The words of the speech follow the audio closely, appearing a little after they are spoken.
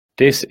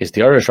This is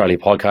the Irish Rally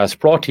Podcast,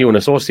 brought to you in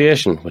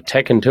association with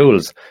Tech and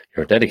Tools,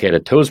 your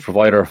dedicated tools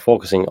provider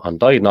focusing on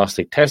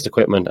diagnostic test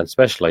equipment and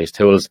specialised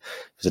tools.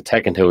 Visit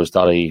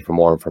techandtools.ie for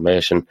more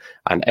information,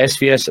 and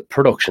SVS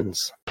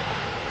Productions.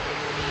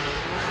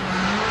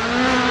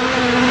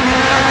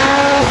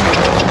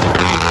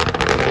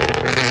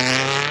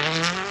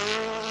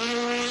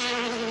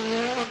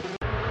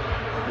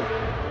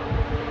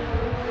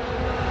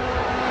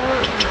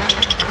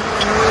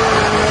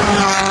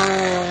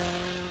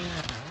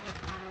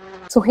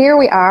 So here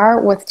we are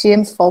with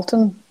James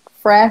Fulton,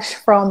 fresh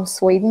from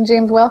Sweden.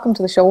 James, welcome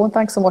to the show and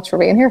thanks so much for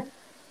being here.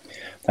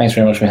 Thanks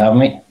very much for having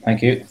me.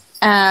 Thank you.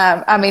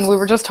 We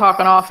were just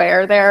talking off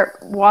air there.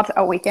 What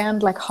a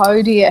weekend. Like,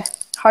 how do you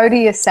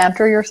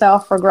centre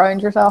yourself or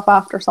ground yourself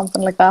after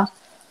something like that?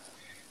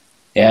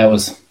 Yeah, it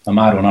was a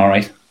mad one, all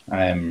right.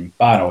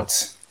 But no,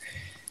 it's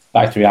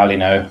back to reality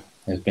now.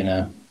 It's been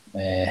a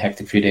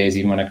hectic few days,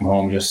 even when I come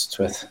home, just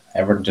with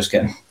everything just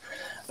getting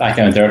back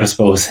down there, I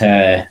suppose.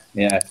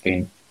 It's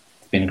been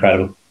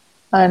incredible.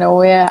 I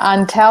know, yeah.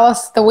 And tell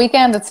us, the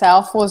weekend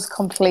itself was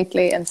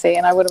completely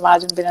insane. I would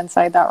imagine being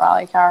inside that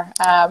rally car.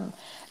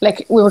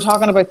 Like, we were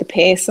talking about the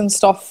pace and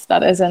stuff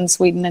that is in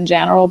Sweden in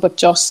general, but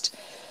just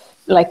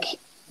like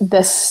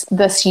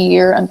this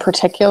year in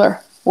particular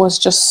was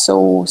just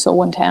so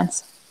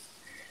intense.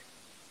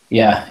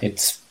 Yeah,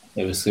 it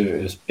was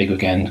a big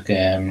weekend.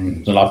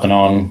 There's a lot going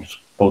on,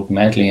 both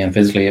mentally and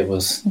physically. It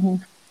was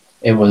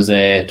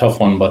a tough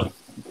one, but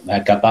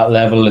at that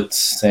level,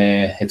 it's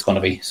going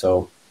to be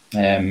so.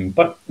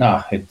 But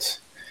no,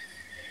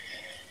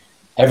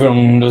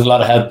 everyone, there was a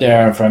lot of help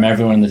there from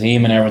everyone in the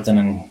team and everything,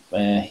 and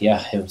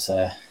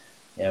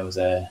it was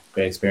a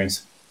great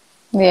experience.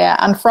 Yeah,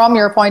 and from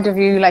your point of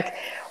view, like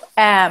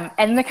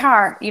in the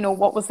car,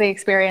 what was the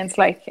experience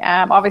like?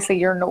 Obviously,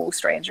 you're no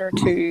stranger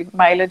to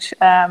mileage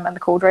in the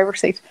co-driver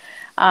seat,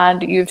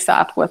 and you've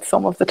sat with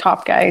some of the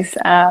top guys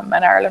in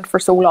Ireland for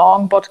so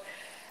long, but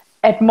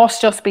it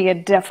must just be a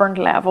different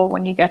level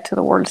when you get to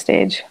the world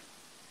stage.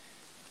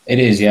 It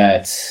is,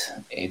 yeah.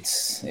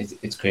 It's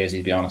crazy,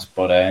 to be honest.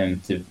 But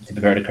to be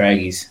fair to Craig,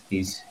 he's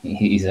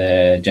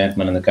a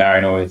gentleman in the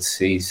car.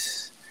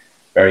 He's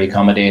very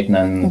accommodating,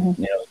 and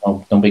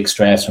no big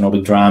stress or no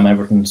big drama.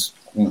 Everything's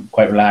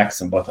quite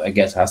relaxed. But I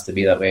guess it has to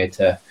be that way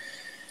to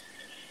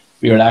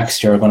be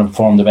relaxed. You're going to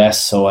perform the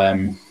best. So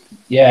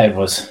it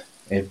was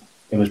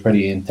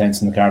pretty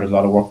intense in the car. There's a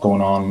lot of work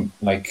going on,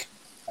 like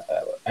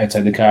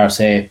outside the car,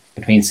 say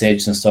between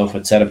stages and stuff,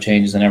 with setup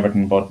changes and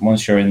everything. But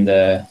once you're in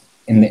the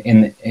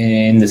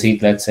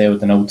seat, let's say, with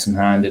the notes in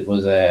hand, it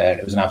was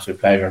an absolute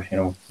pleasure.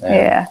 Going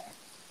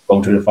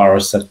through the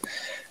forest at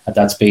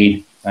that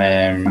speed,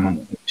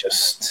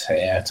 it's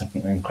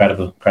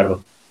incredible.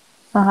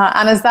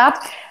 And is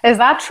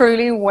that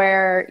truly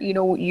where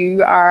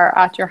you are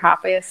at your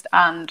happiest,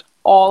 and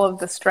all of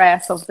the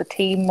stress of the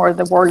team or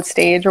the world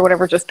stage or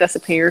whatever just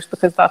disappears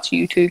because that's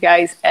you two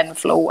guys in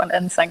flow and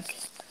in sync?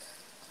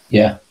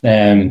 Yeah,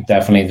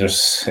 definitely. I've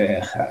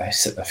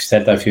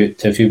said that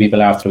to a few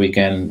people after the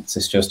weekend.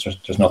 It's just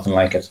there's nothing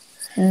like it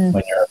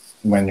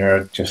when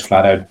you're just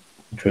flat out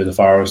through the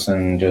forest,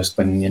 and just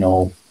when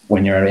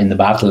you're in the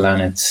battle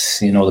and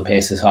it's the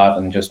pace is hot,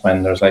 and just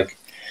when there's like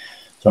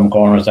some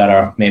corners that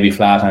are maybe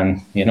flat,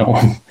 and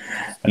when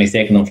he's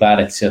taking them flat,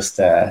 it's just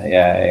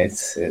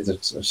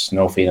there's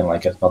no feeling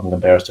like it. Nothing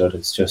compares to it.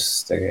 It's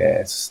just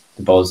the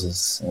buzz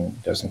is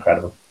just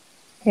incredible.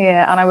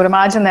 Yeah, and I would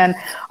imagine then,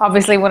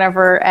 obviously,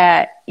 whenever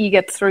you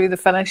get through the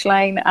finish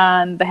line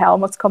and the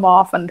helmets come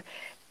off, and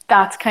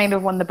that's kind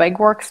of when the big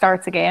work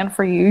starts again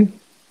for you.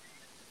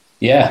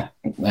 Yeah,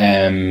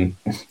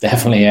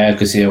 definitely, yeah,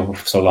 because you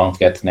have so long to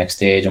get to the next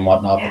stage and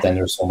whatnot, but then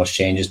there's so much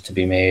changes to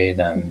be made,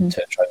 and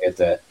to try to get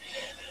the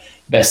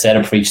best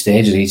setup for each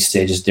stage. Each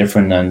stage is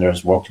different, and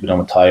there's work to be done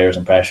with tyres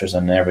and pressures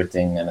and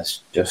everything, and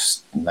it's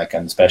just like,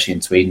 and especially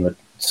in Sweden with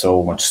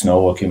so much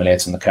snow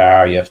accumulates in the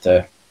car, you have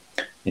to,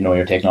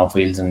 you're taking off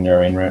wheels and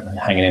you're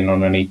hanging in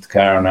underneath the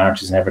car on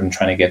arches and everything,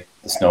 trying to get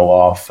the snow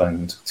off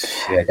and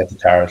get the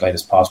car as light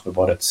as possible.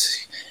 But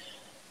it's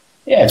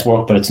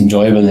work, but it's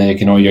enjoyable.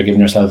 Like, you're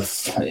giving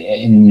yourself,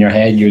 in your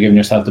head, you're giving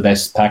yourself the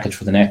best package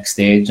for the next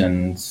stage,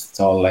 and it's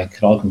all like,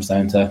 it all comes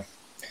down to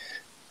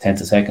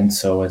tenths of seconds.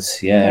 So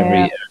it's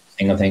every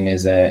single thing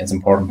is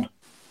important.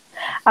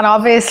 And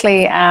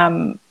obviously,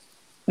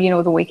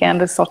 the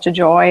weekend is such a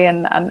joy,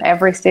 and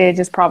every stage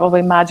is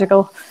probably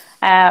magical.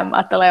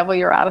 At the level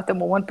you're at the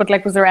moment, but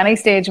like, was there any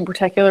stage in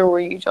particular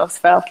where you just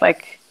felt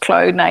like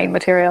cloud9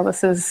 material?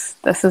 This is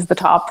the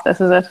top.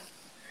 This is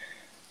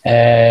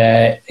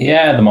it.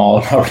 Them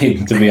all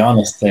probably. To be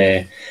honest,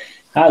 there's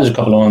a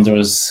couple of ones. There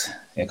was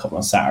a couple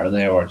on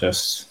Saturday, or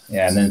just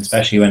and then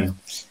especially when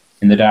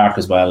in the dark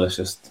as well. It's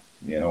just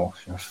you're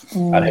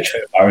at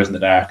 2 hours in the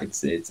dark.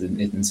 It's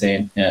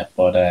insane. Yeah,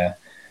 but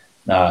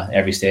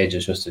every stage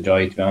is just a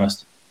joy, to be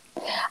honest.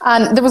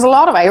 And there was a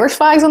lot of Irish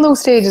flags on those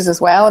stages as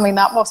well. I mean,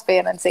 that must be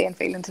an insane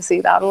feeling to see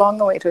that along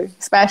the way too,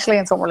 especially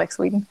in somewhere like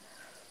Sweden.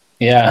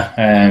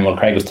 Yeah, well,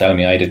 Craig was telling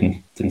me I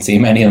didn't see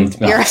many of them, to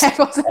be honest. Your head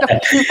wasn't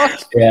up too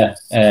much.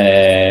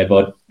 Yeah,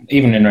 but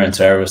even in around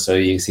service, so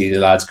you see the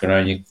lads going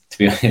around. To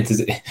be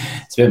honest,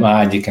 it's a bit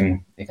mad. You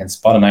can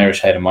spot an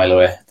Irish head a mile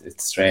away.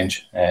 It's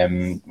strange.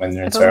 When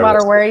they're in service, it doesn't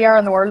matter where you are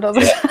in the world, does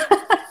it?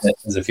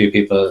 There's a few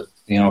people,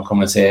 come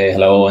and say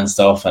hello and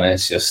stuff, and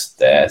it's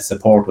just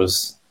support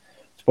was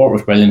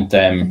brilliant.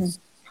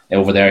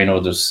 Over there,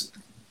 there's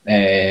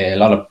a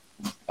lot of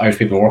Irish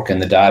people work in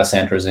the data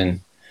centres in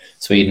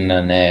Sweden,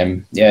 and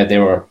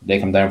they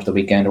come down for the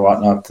weekend or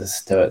whatnot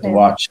to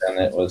watch, and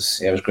it was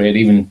great.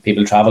 Even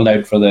people travelled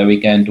out for the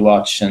weekend to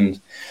watch, and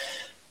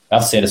I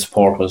have to say the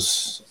support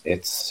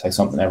it's like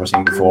something I've never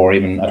seen before.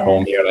 Even at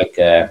home here, like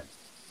the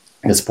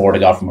support I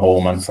got from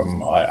home and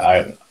from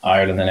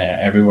Ireland and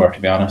everywhere. To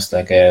be honest,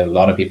 like a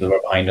lot of people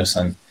were behind us,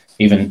 and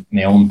even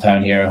my own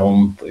town here at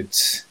home,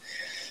 it's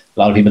a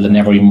lot of people that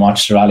never even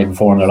watched the rally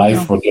before in their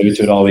life were glued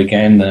to it all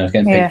weekend, and I was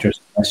getting pictures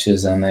and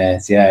messages, and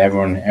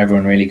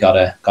everyone really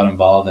got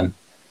involved, and I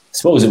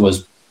suppose it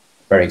was a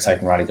very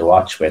exciting rally to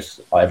watch with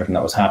everything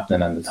that was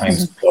happening and the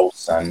times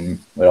close and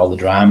with all the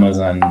dramas,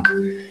 and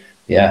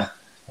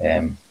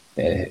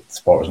the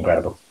sport was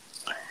incredible.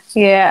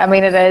 Yeah, I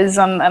mean it is,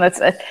 and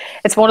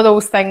it's one of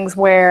those things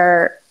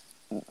where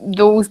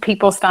those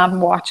people stand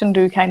and watch and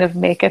do kind of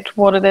make it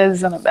what it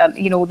is, and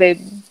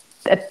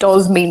it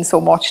does mean so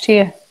much to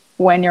you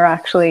when you're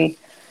actually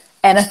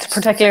in it,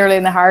 particularly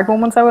in the hard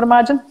moments, I would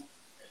imagine.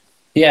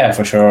 Yeah,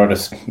 for sure.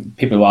 There's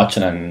people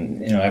watching,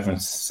 and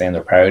everyone's saying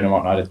they're proud and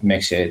whatnot.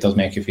 It does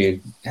make you feel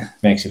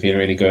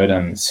really good,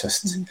 and it's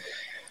just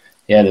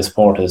the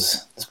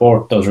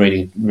sport does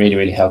really, really,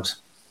 really helps.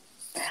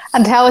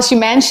 And tell us, you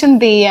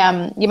mentioned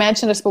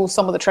I suppose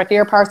some of the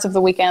trickier parts of the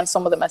weekend,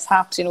 some of the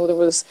mishaps. There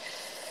was,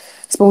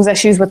 I suppose,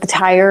 issues with the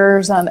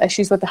tires and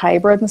issues with the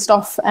hybrid and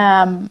stuff.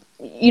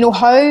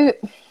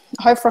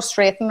 How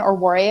frustrating or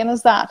worrying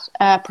is that,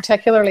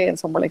 particularly in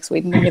somewhere like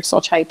Sweden when you have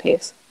such high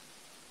pace?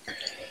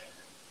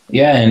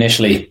 Yeah,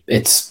 initially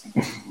it's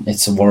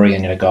a worry,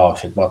 and you're like,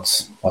 gosh,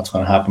 what's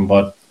going to happen?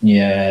 But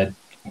yeah,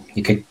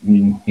 you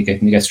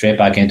get straight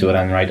back into it,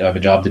 and right, I have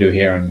a job to do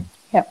here, and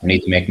we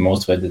need to make the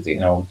most of it. You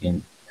have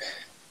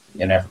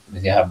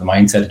the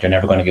mindset that you're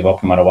never going to give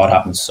up no matter what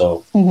happens.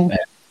 So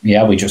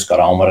we just got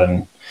on with it,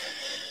 and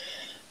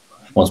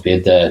once we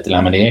had the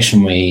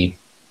lamination, we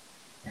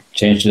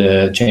changed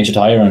the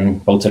tyre,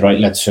 and both said, right,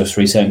 let's just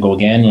reset and go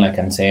again.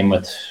 And same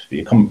with,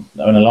 you come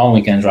on a long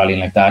weekend rallying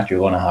like that, you're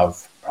going to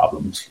have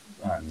problems,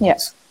 and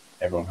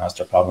everyone has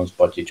their problems,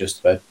 but it's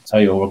how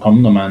you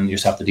overcome them, and you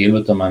just have to deal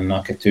with them and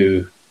not get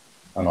too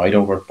annoyed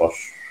over it. But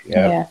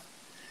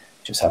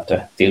just have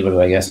to deal with it,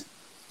 I guess.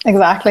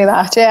 Exactly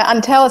that. Yeah.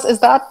 And tell us,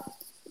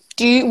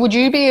 do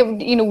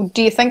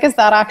you think is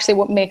that actually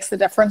what makes the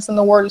difference in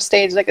the world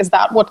stage? Like, is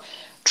that what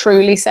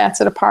truly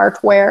sets it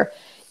apart, where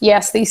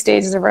yes, these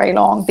stages are very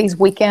long, these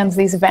weekends,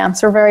 these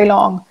events are very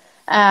long,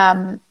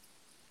 and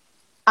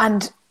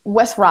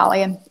with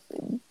rallying,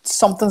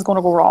 something's going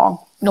to go wrong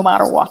no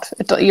matter what.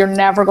 You're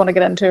never going to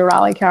get into a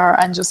rally car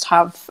and just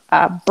have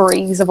a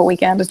breeze of a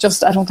weekend.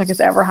 I don't think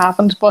it's ever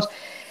happened. But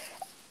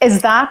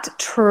is that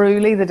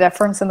truly the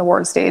difference in the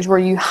world stage, where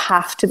you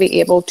have to be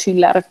able to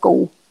let it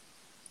go?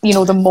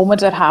 The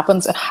moment it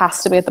happens, it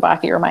has to be at the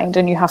back of your mind,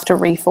 and you have to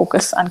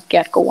refocus and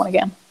get going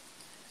again.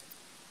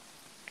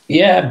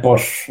 Yeah,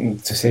 but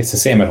it's the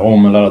same at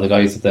home. A lot of the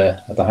guys at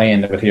the high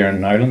end of it here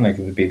in Ireland, like,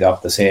 it would be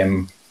of the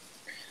same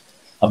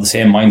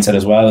mindset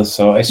as well.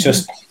 So it's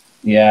just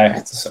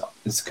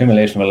it's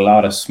accumulation of a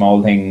lot of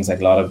small things, like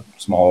a lot of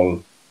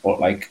small, but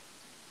like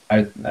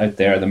out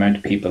there, the amount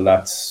of people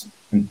that's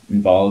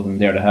involved and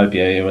there to help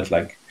you with,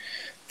 like,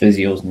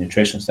 physios and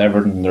nutritionists,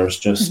 everything. There's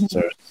just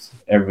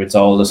it's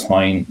all the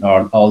fine,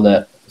 or all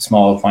the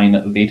small fine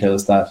little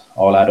details that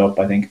all add up,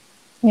 I think.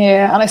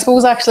 Yeah, and I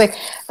suppose actually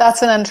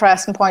that's an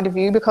interesting point of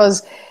view,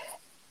 because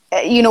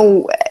at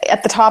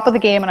the top of the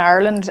game in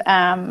Ireland,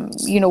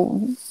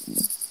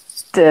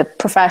 the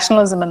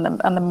professionalism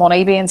and the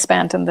money being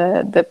spent and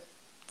the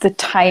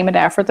time and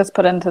effort that's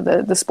put into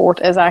the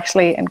sport is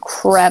actually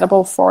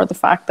incredible, for the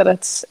fact that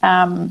it's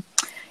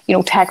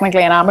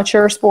technically an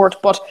amateur sport.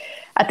 But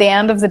at the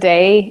end of the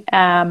day,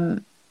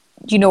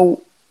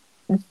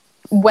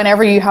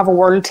 whenever you have a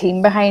world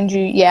team behind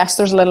you, yes,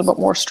 there's a little bit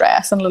more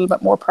stress and a little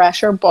bit more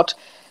pressure, but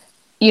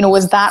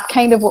is that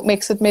kind of what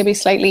makes it maybe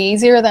slightly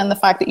easier than the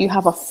fact that you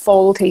have a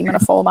full team and a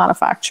full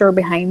manufacturer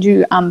behind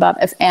you, and that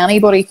if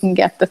anybody can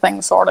get the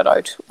thing sorted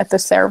out at the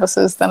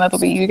services, then it'll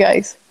be you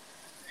guys?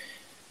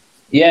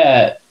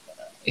 Yeah,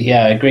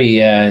 I agree.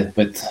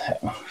 But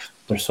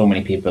there's so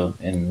many people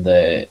in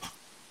the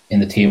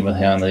team with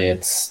Hanley.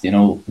 It's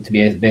to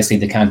be basically,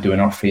 they can't do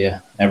enough for you.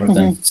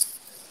 Everything.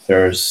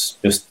 There's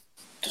just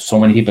so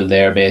many people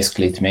there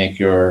basically to make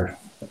our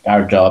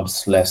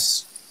jobs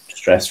less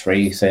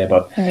stress-free, say.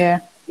 But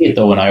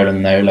though in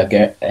Ireland now, like,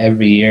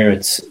 every year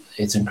it's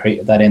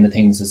that end of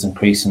things is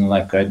increasing.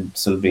 Like, I'd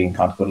still be in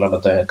contact with a lot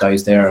of the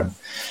guys there, and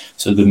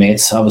so good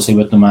mates obviously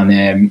with them,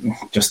 and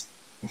just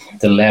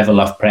the level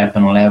of prep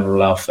and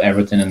level of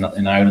everything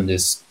in Ireland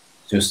is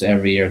just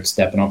every year it's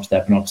stepping up,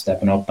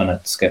 and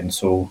it's getting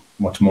so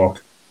much more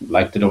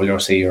like the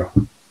WRC or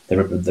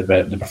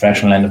the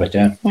professional end of it.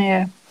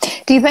 Yeah.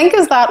 Do you think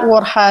is that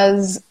what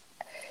has,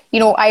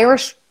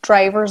 Irish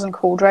drivers and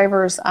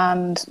co-drivers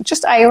and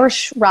just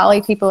Irish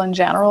rally people in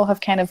general have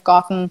kind of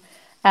gotten,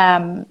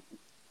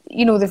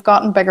 they've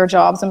gotten bigger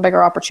jobs and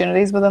bigger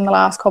opportunities within the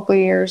last couple of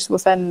years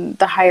within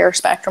the higher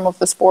spectrum of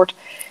the sport?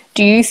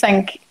 Do you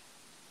think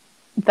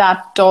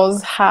that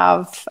does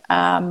have,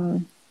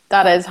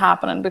 that is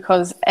happening?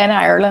 Because in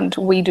Ireland,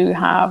 we do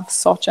have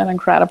such an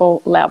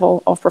incredible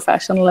level of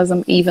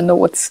professionalism, even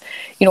though it's,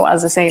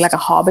 as I say, like a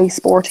hobby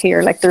sport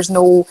here. Like there's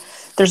no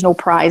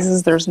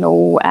prizes, there's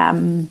no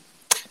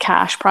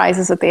cash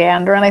prizes at the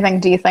end or anything.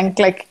 Do you think,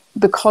 like,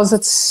 because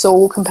it's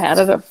so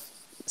competitive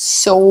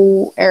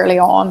so early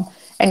on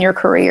in your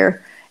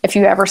career, if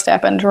you ever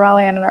step into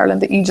rallying in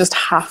Ireland, that you just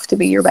have to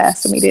be your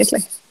best immediately?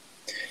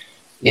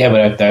 Yeah,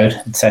 without doubt,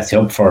 it sets you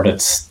up for it.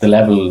 It's the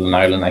level in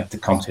Ireland, like the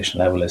competition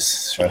level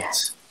is,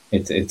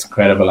 it's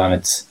incredible, and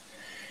it's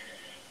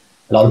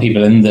a lot of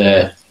people in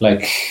the,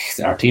 like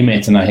our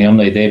teammates in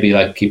Hyundai, they'd be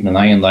like keeping an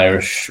eye on the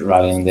Irish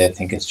rallying. They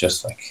think it's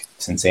just like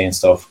it's insane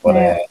stuff,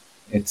 but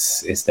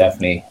it's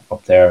definitely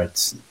up there.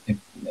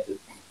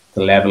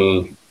 The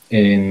level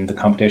in the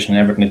competition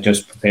and everything, it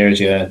just prepares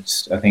you.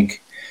 I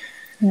think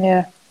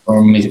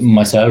for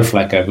myself,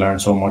 like I've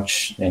learned so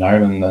much in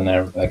Ireland,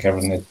 and like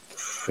everything,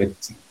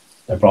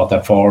 I brought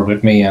that forward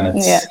with me, and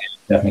it's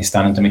definitely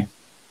standing to me.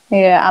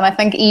 Yeah, and I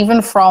think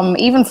even from the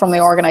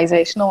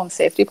organisational and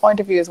safety point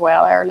of view as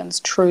well,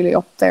 Ireland's truly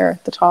up there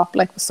at the top,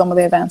 like with some of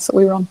the events that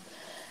we run.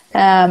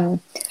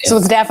 So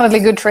it's definitely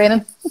good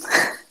training.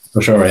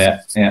 For sure,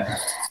 yeah.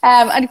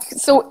 And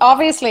so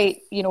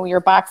obviously, you're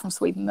back from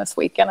Sweden this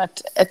week, and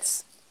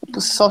it's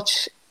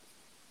such.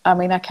 I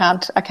mean, I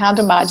can't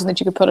imagine that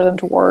you could put it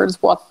into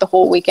words what the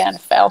whole weekend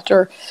felt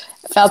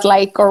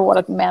like, or what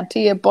it meant to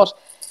you. But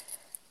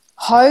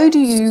how do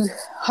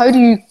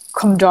you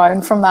come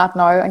down from that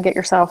now and get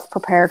yourself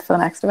prepared for the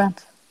next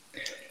event?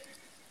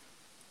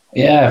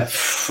 Yeah,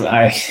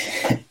 I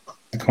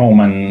come home,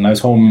 and I was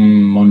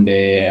home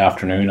Monday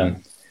afternoon,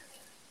 and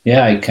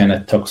I kind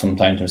of took some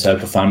time to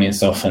myself with family and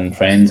stuff and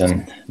friends,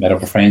 and met up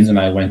with friends, and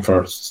I went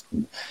for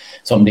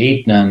something to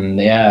eat,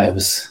 and it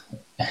was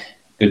a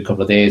good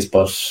couple of days,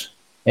 but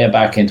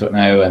back into it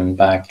now and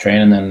back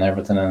training and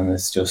everything, and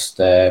it's just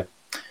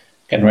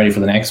getting ready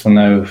for the next one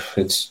now.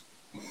 It's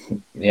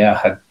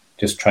I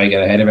just try to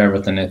get ahead of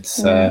everything.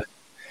 It's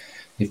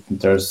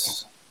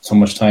there's so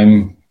much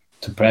time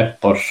to prep,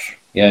 but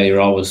there's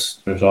always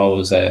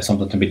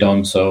something to be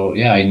done. So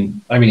I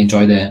really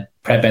enjoy the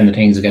prep end of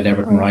things to get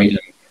everything right, and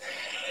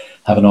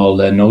having all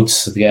the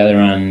notes together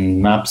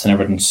and maps and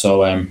everything.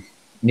 So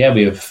we have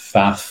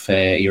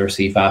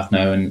WRC FAF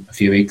now in a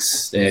few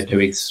weeks, 2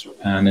 weeks,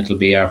 and it'll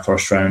be our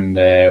first round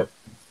of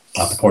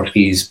the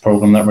Portuguese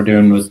program that we're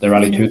doing with the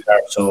Rally 2 car.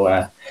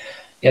 So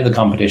the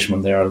competition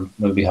from there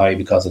will be high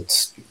because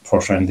it's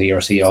first round of the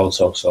ERC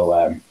also.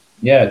 So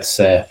it's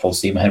full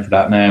steam ahead for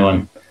that now,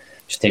 and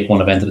just take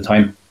one event at a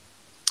time.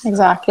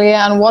 Exactly.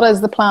 And what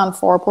is the plan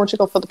for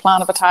Portugal, for the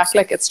plan of attack?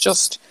 Like, it's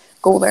just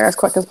go there as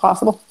quick as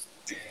possible.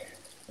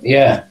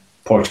 Yeah,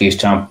 Portuguese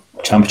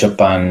championship,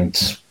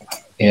 and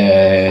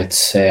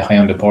it's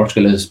Hyundai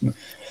Portugal is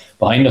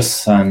behind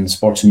us, and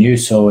Sports and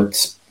News. So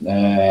it's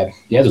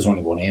there's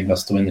only one aim,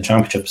 that's to win the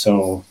championship.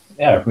 So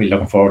really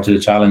looking forward to the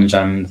challenge,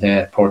 and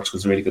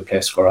Portugal's a really good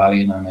place to go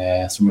rallying,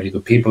 and some really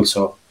good people.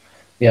 So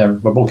we're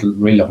both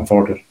really looking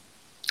forward to it.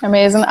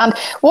 Amazing. And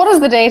what does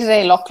the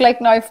day-to-day look like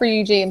now for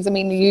you, James? I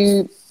mean,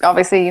 you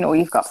obviously,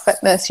 you've got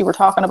fitness. You were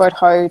talking about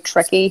how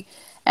tricky,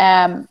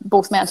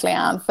 both mentally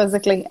and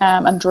physically,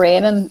 and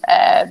draining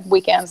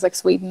weekends like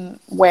Sweden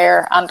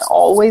were and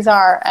always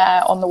are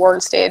on the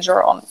world stage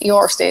or on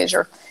your stage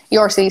or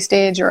ERC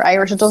stage or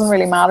Irish. It doesn't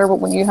really matter, but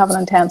when you have an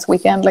intense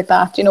weekend like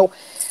that,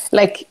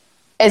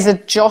 is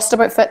it just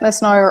about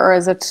fitness now, or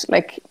is it,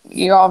 like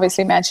you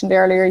obviously mentioned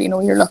earlier,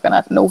 you're looking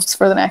at notes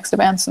for the next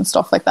events and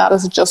stuff like that?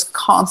 Is it just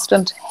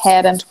constant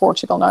head into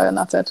Portugal now and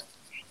that's it?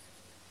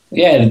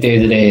 Yeah, the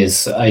day-to-day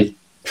is I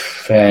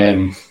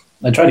try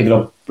to get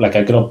up, like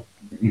I get up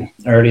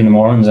early in the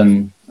mornings,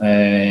 and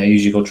I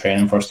usually go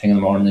training first thing in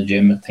the morning in the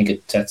gym. I think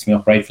it sets me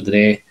up right for the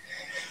day.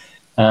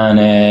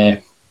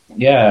 And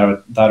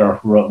that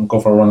or go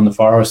for a run in the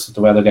forest with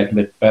the weather getting a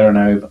bit better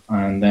now,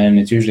 and then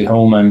it's usually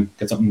home and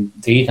get something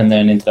to eat, and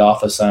then into the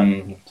office,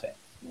 and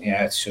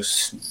it's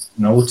just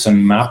notes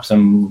and maps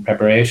and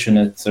preparation.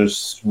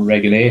 There's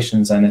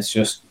regulations, and it's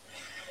just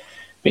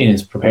being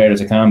as prepared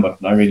as I can. But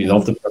I really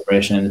love the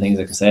preparation and the things,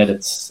 like I said,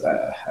 it's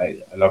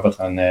I love it.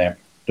 And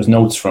there's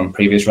notes from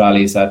previous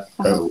rallies that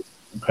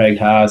Craig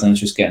has, and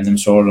it's just getting them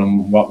sorted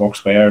on what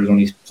works where. There's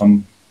only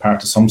some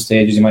parts of some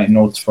stages you might have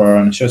notes for,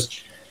 and it's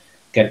just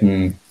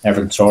getting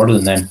everything sorted,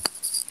 and then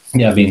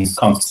being in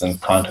constant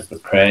contact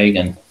with Craig,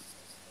 and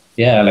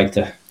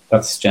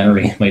that's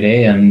generally my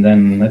day. And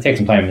then I take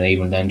some time in the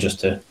evening then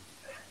just to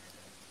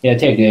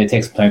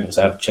take some time for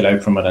myself, chill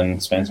out from it,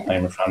 and spend some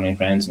time with family and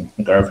friends and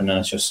my girlfriend. And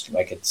it's just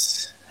like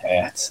it's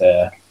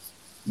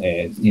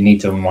you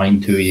need to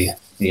unwind too.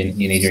 You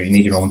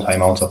need your own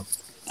time also.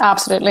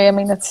 Absolutely. I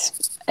mean,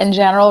 it's in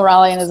general,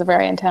 rallying is a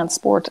very intense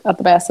sport at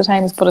the best of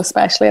times, but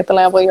especially at the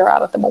level you're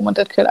at the moment,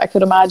 I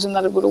could imagine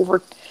that it would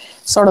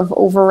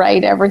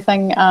override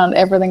everything, and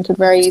everything could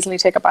very easily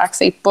take a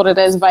backseat. But it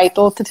is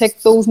vital to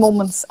take those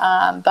moments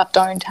and that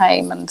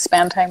downtime and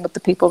spend time with the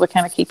people that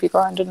kind of keep you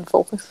grounded and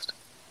focused.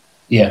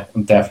 Yeah,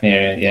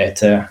 definitely. Yeah,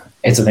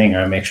 it's a thing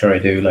I make sure I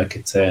do. Like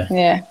I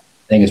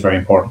think it's very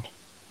important.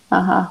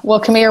 Well,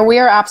 come here. We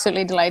are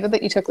absolutely delighted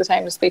that you took the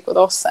time to speak with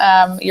us.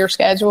 Your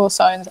schedule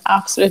sounds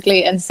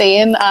absolutely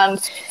insane and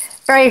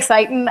very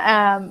exciting,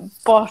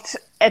 but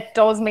it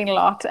does mean a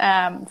lot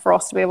for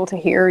us to be able to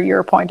hear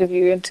your point of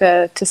view and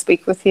to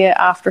speak with you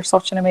after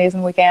such an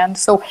amazing weekend.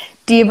 So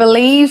do you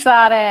believe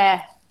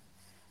that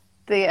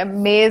the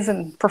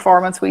amazing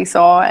performance we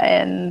saw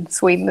in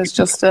Sweden is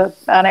just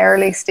an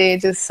early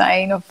stages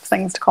sign of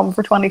things to come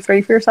for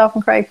 23 for yourself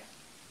and Craig?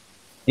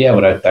 Yeah,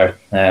 without doubt.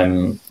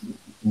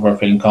 We're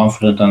feeling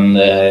confident, and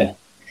the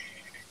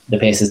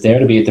pace is there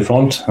to be at the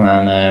front,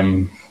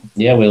 and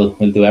we'll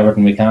do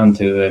everything we can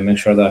to make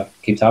sure that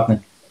keeps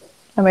happening.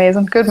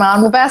 Amazing, good man.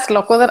 Well, best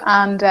luck with it,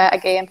 and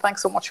again,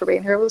 thanks so much for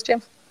being here with us,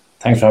 James.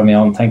 Thanks for having me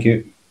on. Thank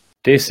you.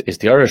 This is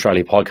the Irish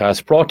Rally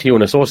Podcast, brought to you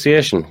in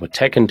association with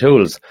Tech and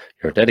Tools,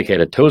 your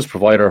dedicated tools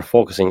provider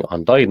focusing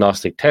on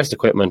diagnostic test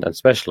equipment and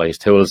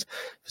specialised tools.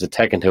 Visit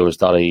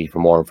techandtools.ie for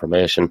more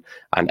information,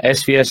 and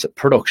SVS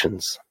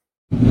Productions.